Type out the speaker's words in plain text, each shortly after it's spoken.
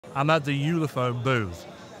I'm at the Ulefone booth.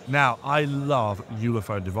 Now, I love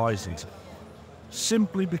Ulefone devices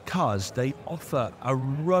simply because they offer a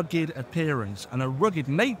rugged appearance and a rugged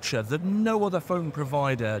nature that no other phone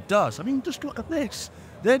provider does. I mean, just look at this.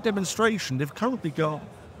 Their demonstration, they've currently got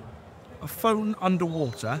a phone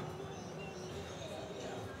underwater,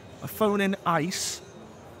 a phone in ice,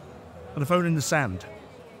 and a phone in the sand.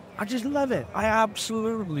 I just love it. I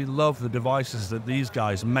absolutely love the devices that these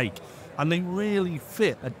guys make, and they really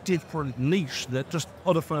fit a different niche that just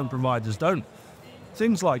other phone providers don't.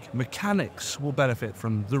 Things like mechanics will benefit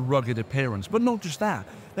from the rugged appearance, but not just that.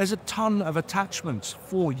 There's a ton of attachments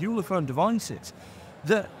for Ulefone devices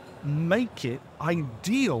that make it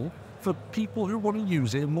ideal for people who want to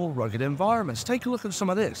use it in more rugged environments. Take a look at some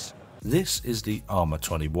of this. This is the Armor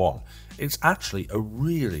 21. It's actually a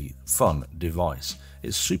really fun device.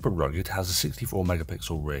 It's super rugged, has a 64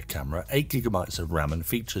 megapixel rear camera, 8GB of RAM, and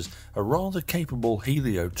features a rather capable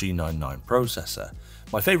Helio G99 processor.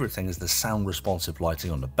 My favourite thing is the sound responsive lighting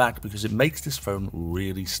on the back because it makes this phone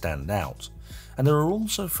really stand out. And there are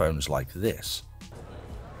also phones like this.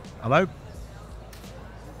 Hello?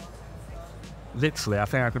 Literally, I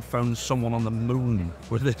think I could phone someone on the moon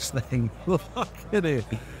with this thing. Look at it.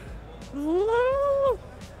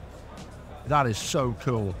 That is so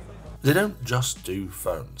cool. They don't just do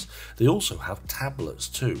phones, they also have tablets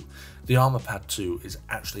too. The Armor Pad 2 is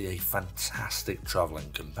actually a fantastic travelling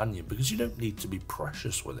companion because you don't need to be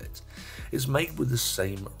precious with it. It's made with the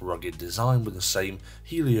same rugged design with the same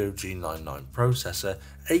Helio G99 processor,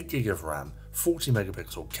 8GB of RAM, 40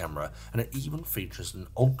 megapixel camera, and it even features an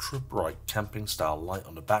ultra bright camping style light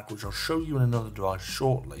on the back, which I'll show you in another device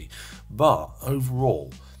shortly. But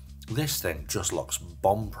overall, this thing just looks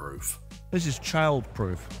bomb proof. This is child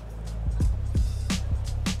proof.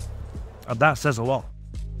 And that says a lot.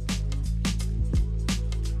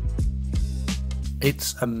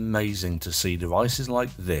 It's amazing to see devices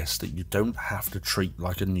like this that you don't have to treat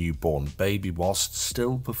like a newborn baby whilst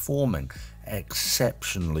still performing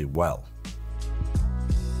exceptionally well.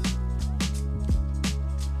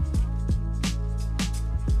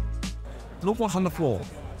 Look what's on the floor.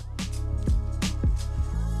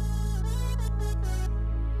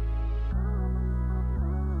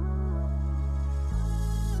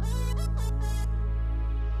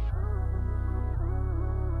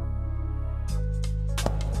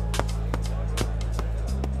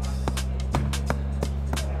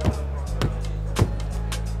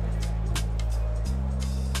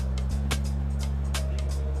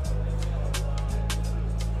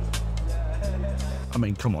 I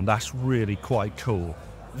mean, come on, that's really quite cool.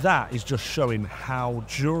 That is just showing how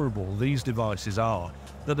durable these devices are,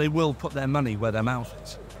 that they will put their money where their mouth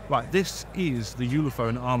is. Right, this is the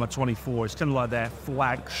Ulefone Armor 24. It's kind of like their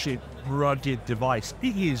flagship rugged device.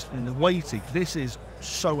 It is weighty. This is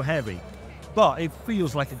so heavy, but it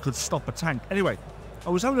feels like it could stop a tank. Anyway, I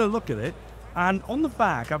was having a look at it, and on the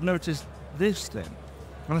back, I've noticed this thing.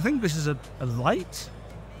 And I think this is a light.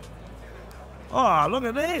 Oh, look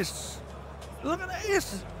at this. Look at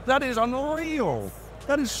this! That is unreal!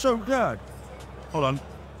 That is so good. Hold on.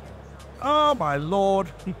 Oh my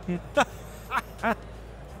lord.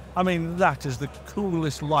 I mean, that is the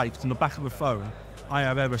coolest light on the back of the phone I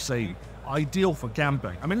have ever seen. Ideal for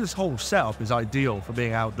camping. I mean, this whole setup is ideal for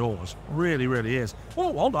being outdoors. Really, really is.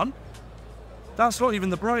 Oh, hold on. That's not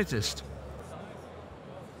even the brightest.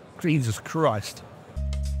 Jesus Christ.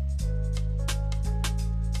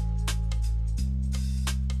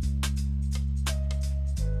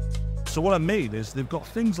 So what I mean is they've got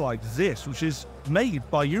things like this, which is made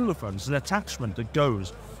by Ulefone. It's an attachment that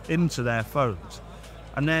goes into their phones.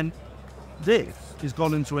 And then this is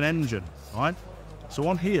gone into an engine, right? So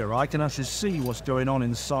on here, I can actually see what's going on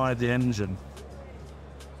inside the engine.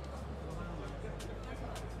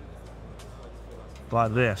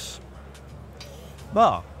 Like this.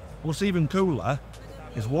 But what's even cooler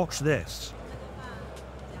is watch this.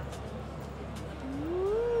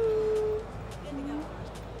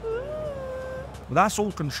 That's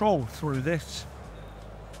all controlled through this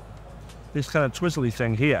kind of twizzly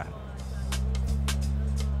thing here.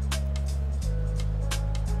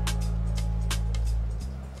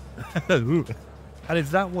 And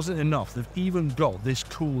if that wasn't enough, they've even got this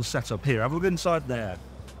cool setup here. Have a look inside there.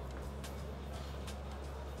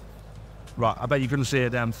 Right, I bet you couldn't see a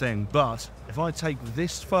damn thing, but if I take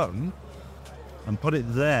this phone and put it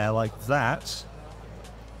there like that,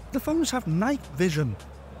 the phones have night vision.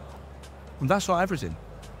 And that's not everything,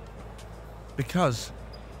 because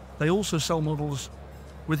they also sell models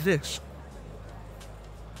with this.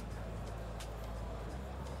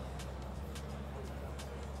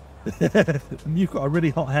 You've got a really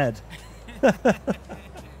hot head.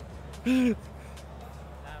 Thermal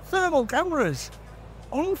cameras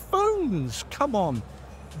on phones. Come on.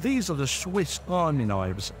 These are the Swiss Army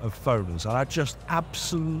knives of phones, and I just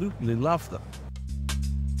absolutely love them.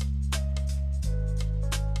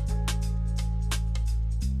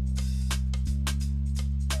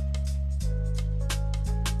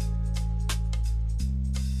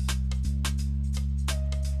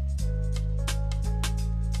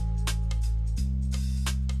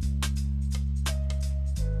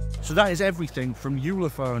 So that is everything from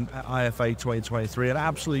Ulefone at IFA 2023, an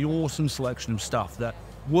absolutely awesome selection of stuff that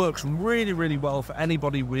works really, really well for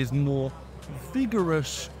anybody with more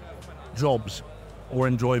vigorous jobs or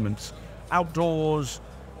enjoyments. Outdoors,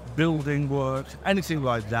 building work, anything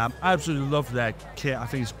like that. I absolutely love their kit. I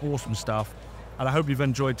think it's awesome stuff. And I hope you've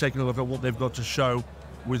enjoyed taking a look at what they've got to show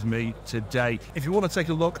with me today. If you want to take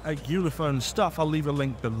a look at Ulefone stuff, I'll leave a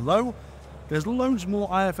link below. There's loads more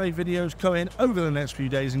IFA videos coming over the next few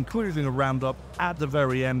days, including a roundup at the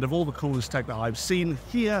very end of all the coolest tech that I've seen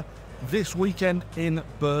here this weekend in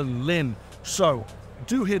Berlin. So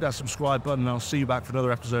do hit that subscribe button and I'll see you back for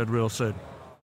another episode real soon.